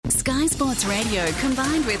Sky Sports Radio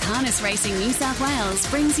combined with Harness Racing New South Wales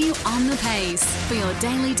brings you On the Pace for your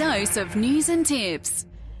daily dose of news and tips.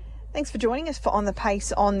 Thanks for joining us for On the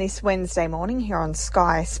Pace on this Wednesday morning here on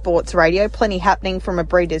Sky Sports Radio. Plenty happening from a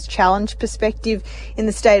Breeders' Challenge perspective in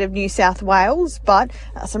the state of New South Wales, but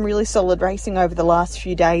some really solid racing over the last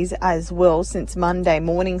few days as well since Monday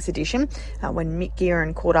morning's edition when Mick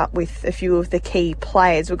Gearan caught up with a few of the key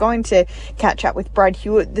players. We're going to catch up with Brad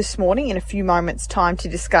Hewitt this morning in a few moments' time to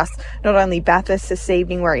discuss not only Bathurst this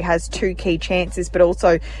evening where he has two key chances, but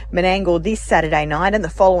also Menangle this Saturday night and the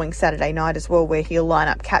following Saturday night as well, where he'll line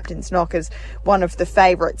up captain Knock as one of the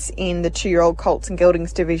favourites in the 2-year-old Colts and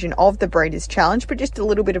Geldings division of the Breeders' Challenge. But just a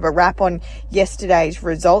little bit of a wrap on yesterday's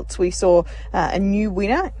results. We saw a new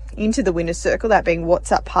winner into the winner's circle, that being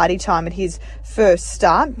What's Up Party Time at his first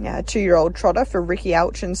start, a 2-year-old trotter for Ricky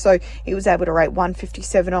Alchin. So he was able to rate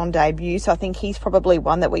 157 on debut. So I think he's probably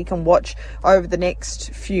one that we can watch over the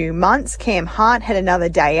next few months. Cam Hart had another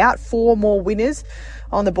day out, 4 more winners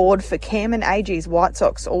on the board for Cam, and AG's White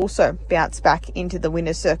Sox also bounced back into the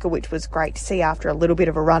winner's circle, which was great to see after a little bit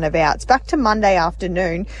of a run of outs. Back to Monday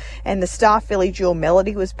afternoon, and the star filly Jewel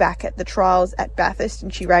Melody was back at the trials at Bathurst,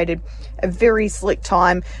 and she rated a very slick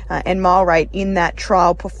time and mile rate in that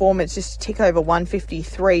trial performance, just a tick over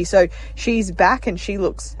 153. So she's back and she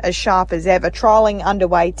looks as sharp as ever. Trialling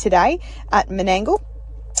underway today at Menangle.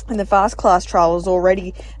 And the fast class trial has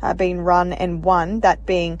already been run and won, that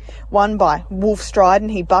being won by Wolf Stride, and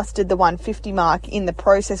he busted the 150 mark in the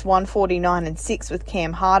process, 149 and 6 with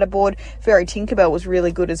Cam Hart aboard. Fairy Tinkerbell was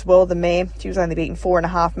really good as well, the mare. She was only beaten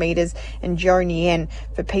 4.5 metres, and Joe Nien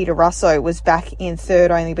for Peter Russo was back in third,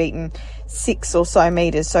 only beaten 6 or so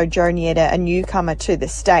metres. So Joe Nieta, a newcomer to the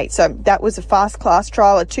state. So that was a fast class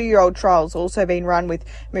trial. A 2-year-old trial has also been run with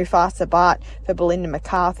Mufasa Bart for Belinda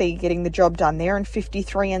McCarthy, getting the job done there in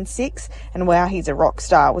 53 and 6. And wow, he's a rock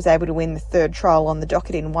star. Was able to win the third trial on the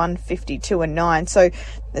docket in 152 and 9. So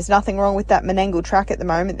there's nothing wrong with that Menangle track at the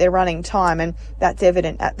moment. They're running time, and that's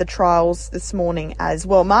evident at the trials this morning as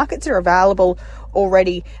well. Markets are available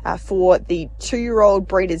already for the 2-year-old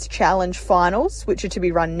Breeders' Challenge finals, which are to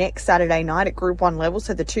be run next Saturday night at Group 1 level.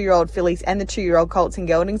 So the 2-year-old fillies and the 2-year-old Colts and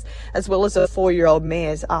Geldings, as well as the 4-year-old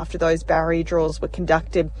mares after those barrier draws were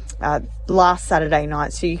conducted last Saturday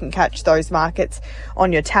night. So you can catch those markets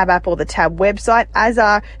on your Tab app or the Tab website, as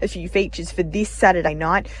are a few features for this Saturday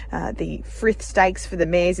night. The Frith Stakes for the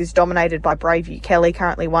mares is dominated by Braveview Kelly,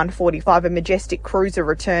 currently 145. A Majestic Cruiser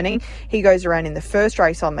returning. He goes around in the first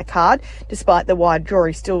race on the card. Despite the wide draw,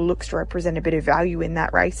 he still looks to represent a bit of value in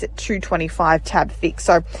that race at 225 Tab fix.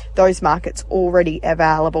 So those markets already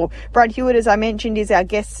available. Brad Hewitt, as I mentioned, is our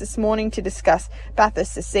guest this morning to discuss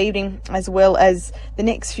Bathurst this evening, as well as the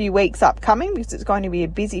next few weeks upcoming, because it's going to be a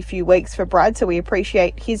busy few weeks for Brad. So we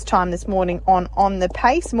appreciate his time this morning on the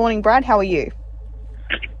Pace. Morning, Brad. How are you?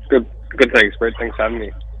 Good. Thanks, Brett. Thanks for having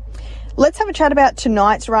me. Let's have a chat about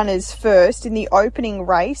tonight's runners first. In the opening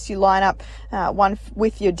race, you line up one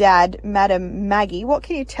with your dad, Madam Maggie. What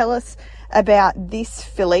can you tell us about this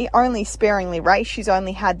filly? Only sparingly raced. She's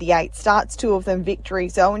only had the 8 starts, 2 of them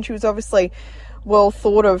victories, though, and she was obviously well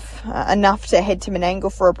thought of enough to head to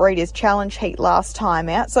Menangle for a Breeders' Challenge heat last time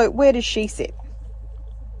out. So where does she sit?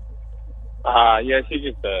 Yeah, she's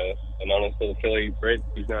just an honest little filly, Brett.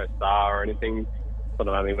 She's no star or anything. Sort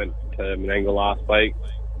of only went to Menangle last week.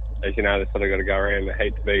 As you know, they've sort of got to go around the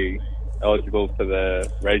heat to be eligible for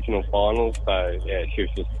the regional finals. So, yeah, she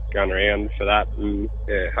was just going around for that. And,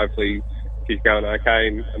 yeah, hopefully she's going okay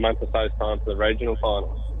in a month or so's time for the regional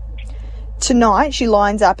finals. Tonight, she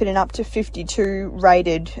lines up in an up to 52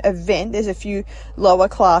 rated event. There's a few lower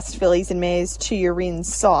class fillies and mares to your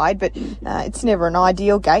inside, but it's never an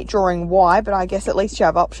ideal gate, drawing wide, but I guess at least you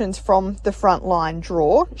have options from the front line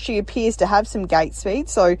draw. She appears to have some gate speed,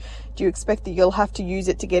 so do you expect that you'll have to use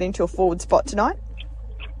it to get into a forward spot tonight?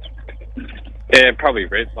 Yeah, probably,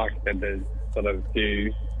 Brett. Like I said, there's sort of a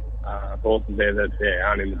few horses there that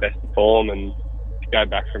aren't in the best of form, and to go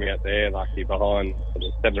back from out there, like you're behind sort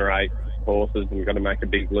of 7 or 8 horses and you've got to make a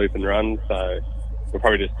big loop and run. So we'll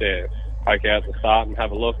probably just poke out at the start and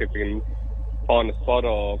have a look if we can find a spot,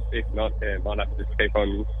 or if not, might have to just keep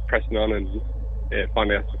on pressing on and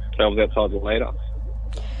find ourselves outside the leader.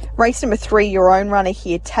 Race number 3, your own runner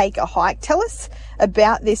here, Take a Hike. Tell us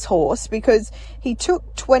about this horse, because he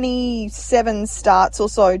took 27 starts or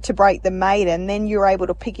so to break the maiden, then you were able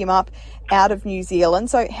to pick him up out of New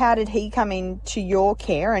Zealand. So how did he come into your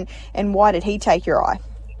care, and why did he take your eye?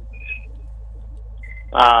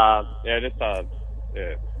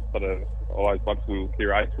 Sort of always watching a few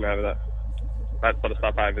racing over that sort of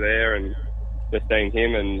stuff over there, and just seeing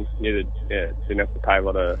him, and didn't have to pay a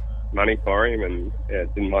lot of money for him, and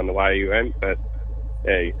didn't mind the way he went. But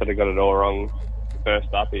he sort of got it all wrong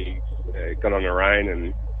first up. He got on the rein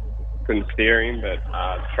and couldn't steer him, but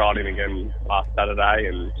tried him again last Saturday,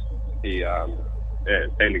 and he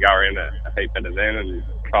seemed to go around a heap better then and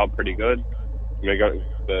trialled pretty good. And we got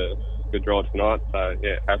the good draw tonight, so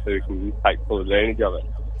hopefully we can take full advantage of it.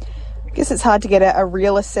 I guess it's hard to get a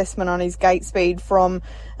real assessment on his gate speed from...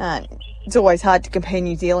 it's always hard to compare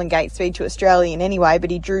New Zealand gate speed to Australian anyway,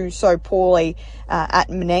 but he drew so poorly at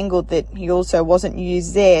Menangle that he also wasn't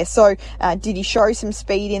used there. So did he show some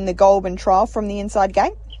speed in the Goulburn trial from the inside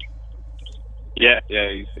gate? Yeah,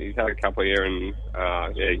 he's had a couple here, and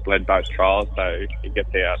he's led both trials, so he gets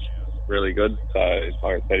out really good. So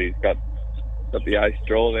like I said, he's got the ace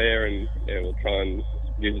draw there, and we'll try and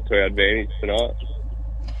use it to our advantage tonight.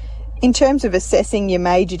 In terms of assessing your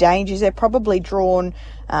major dangers, they're probably drawn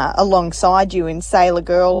alongside you in Sailor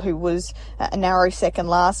Girl, who was a narrow second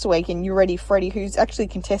last week, and You Ready Freddie, who's actually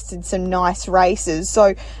contested some nice races.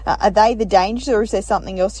 So are they the dangers, or is there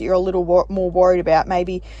something else that you're a little more worried about?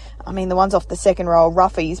 Maybe, the ones off the second row are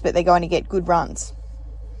roughies, but they're going to get good runs.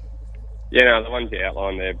 Yeah, no, the ones you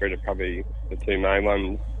outlined there, Britt, are probably the two main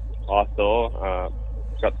ones I saw.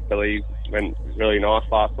 Scott Billy went really nice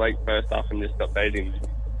last week, first up, and just got beat in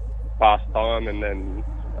fast time, and then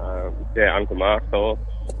Uncle Mark saw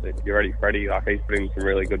You Ready Freddie, he's put in some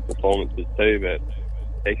really good performances too, but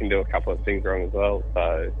he can do a couple of things wrong as well.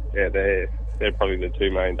 So they're probably the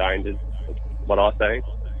two main dangers, what I think.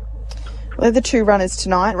 Well, they're the two runners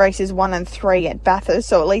tonight, races 1 and 3 at Bathurst,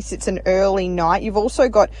 so at least it's an early night. You've also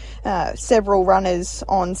got several runners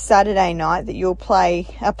on Saturday night that you'll play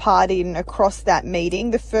a part in across that meeting.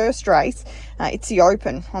 The first race, it's the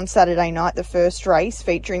Open on Saturday night, the first race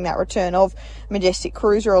featuring that return of Majestic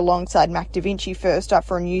Cruiser alongside Mac Da Vinci first up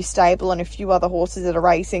for a new stable, and a few other horses that are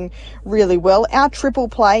racing really well. Our triple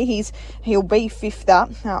play, he'll be fifth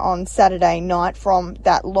up on Saturday night from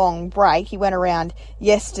that long break. He went around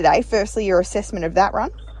yesterday. Firstly, your assessment of that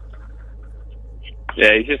run?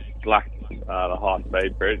 Yeah, he just lacked the high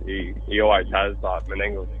speed, Brett. He always has.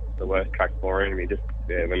 Menangle's the worst track for him. He just,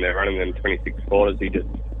 when they're running them 26 quarters, he just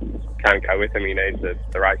can't go with them. He needs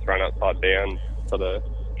the race run upside down sort of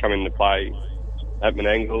come into play at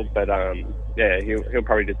Menangle. But he'll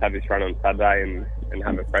probably just have this run on Saturday and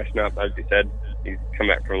have a freshen up. As you said, he's come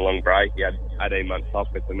back from a long break. He had 18 months off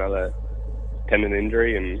with another tendon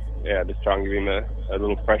injury, and just try and give him a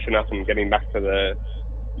little freshen up and get him back to the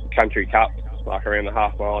country cup, like around the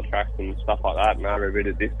half-mile tracks and stuff like that, and over a bit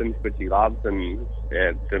of distance, which he loves, and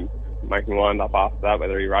to make him wind up after that,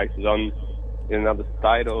 whether he races on in another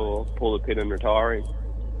state or pull the pin and retiring.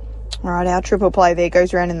 All right, our triple play there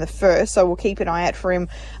goes around in the first, so we'll keep an eye out for him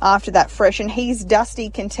after that freshen. He's Dusty,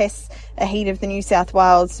 contests a heat of the New South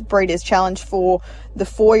Wales Breeders' Challenge for the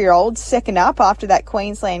 4-year-olds. Second up after that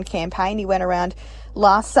Queensland campaign, he went around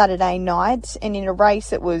last Saturday night, and in a race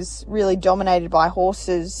that was really dominated by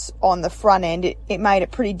horses on the front end, it made it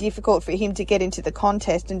pretty difficult for him to get into the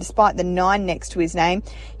contest, and despite the 9 next to his name,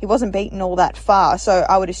 he wasn't beaten all that far, so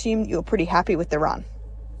I would assume you're pretty happy with the run.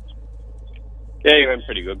 Yeah, he went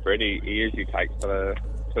pretty good, Brett. He usually takes 2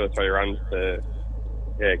 or 3 runs to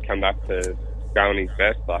come back to going his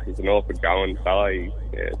best. He's an awkward going fella. He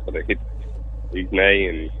sort of hits his knee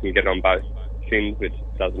and can get on both shins, which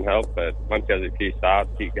doesn't help. But once he has a few starts,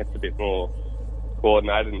 he gets a bit more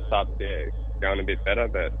coordinated and starts going a bit better.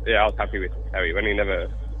 But I was happy with how he went. He never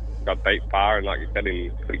got beat far, and like you said,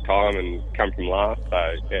 in quick time and come from last. So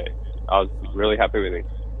I was really happy with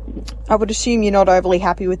him. I would assume you're not overly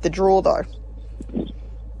happy with the draw, though.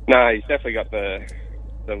 No, he's definitely got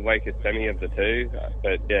the weakest semi of the two,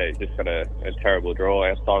 but he's just got a terrible draw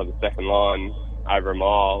outside of the second line over a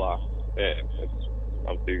mile. It's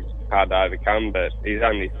obviously hard to overcome, but he's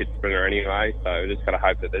only a fit sprinter anyway, so we just got to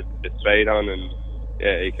hope that there's a bit of speed on, and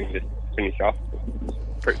he can just finish off.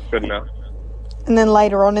 Pretty good enough. And then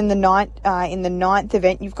later on in the night, in the 9th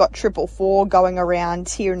event, you've got 444 going around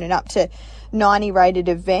here in an up to 90 rated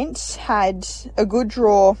event. Had a good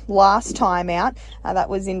draw last time out. That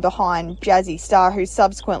was in behind Jazzy Star, who's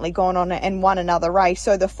subsequently gone on and won another race.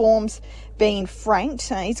 So the form's been franked.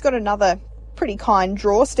 He's got another pretty kind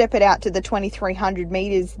draw. Step it out to the 2,300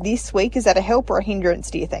 metres this week. Is that a help or a hindrance,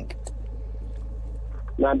 do you think?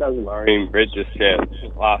 No, it doesn't worry him. Brett just,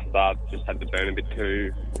 last start just had to burn a bit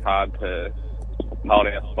too hard to hold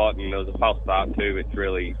our spot, and there was a false start too, which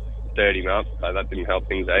really stirred him up, so that didn't help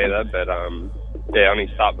things either. But on his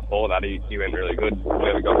start before that, he went really good.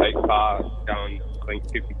 Never got heat far, going I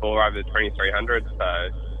think 54 over the 2,300, so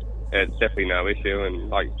it's definitely no issue. And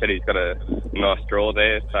like you said, he's got a nice draw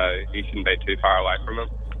there, so he shouldn't be too far away from him.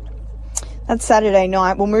 That's Saturday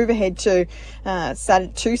night. We'll move ahead to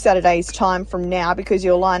 2 Saturdays' time from now, because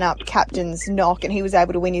you'll line up Captain's Knock, and he was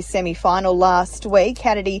able to win his semi-final last week.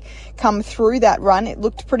 How did he come through that run? It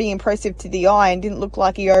looked pretty impressive to the eye and didn't look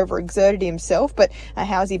like he overexerted himself, but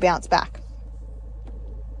how's he bounced back?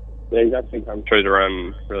 Yeah, he's actually come through the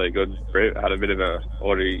run really good. I had a bit of a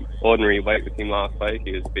ordinary week with him last week.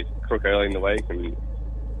 He was a bit crook early in the week and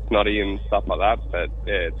snotty and stuff like that,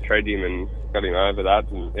 but treated him and got him over that,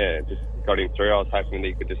 and just got him through. I was hoping that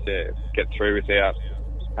he could just get through without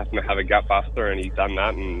having to have a gut buster, and he's done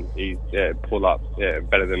that, and he's pulled up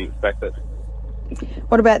better than expected.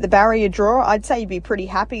 What about the barrier draw? I'd say you'd be pretty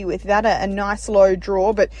happy with that. A nice low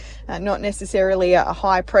draw, but not necessarily a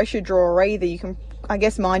high pressure draw either. You can, I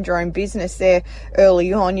guess, mind your own business there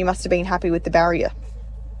early on. You must have been happy with the barrier.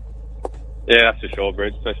 Yeah, that's for sure,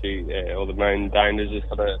 Bridge. Especially all the main dangers just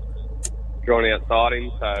sort of drawn outside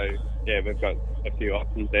him. So we've got a few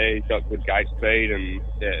options there. He's got good gate speed, and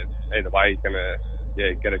either way he's going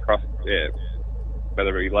to get across.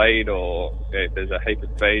 Whether we lead or if there's a heap of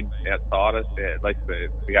speed outside us, at least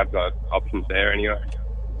we have got options there anyway.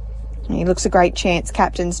 He looks a great chance.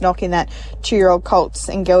 Captain's Knock in that 2-year-old Colts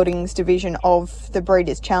and Geldings division of the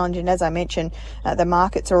Breeders' Challenge. And as I mentioned, the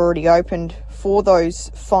markets are already opened for those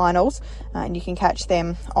finals, and you can catch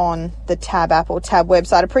them on the Tab app or Tab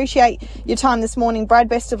website. Appreciate your time this morning, Brad.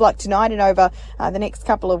 Best of luck tonight and over the next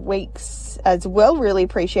couple of weeks as well. Really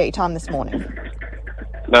appreciate your time this morning.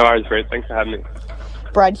 No worries, Brett. Thanks for having me.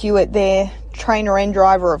 Brad Hewitt there, trainer and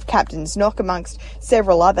driver of Captain's Knock, amongst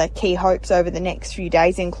several other key hopes over the next few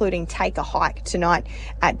days, including Take a Hike tonight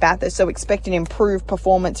at Bathurst. So expect an improved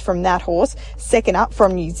performance from that horse. Second up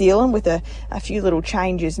from New Zealand with a few little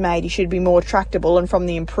changes made. He should be more tractable, and from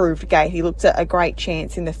the improved gate, he looks at a great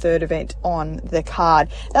chance in the third event on the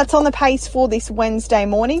card. That's on the pace for this Wednesday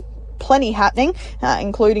morning. Plenty happening,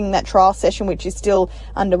 including that trial session, which is still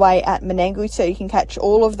underway at Menangle. So you can catch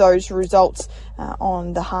all of those results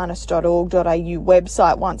on the harness.org.au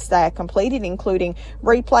website once they are completed, including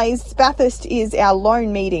replays. Bathurst is our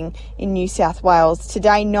lone meeting in New South Wales.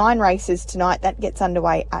 Today, 9 races tonight. That gets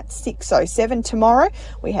underway at 6:07. Tomorrow,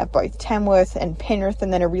 we have both Tamworth and Penrith,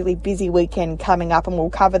 and then a really busy weekend coming up, and we'll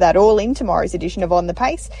cover that all in tomorrow's edition of On the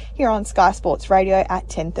Pace here on Sky Sports Radio at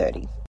 10:30.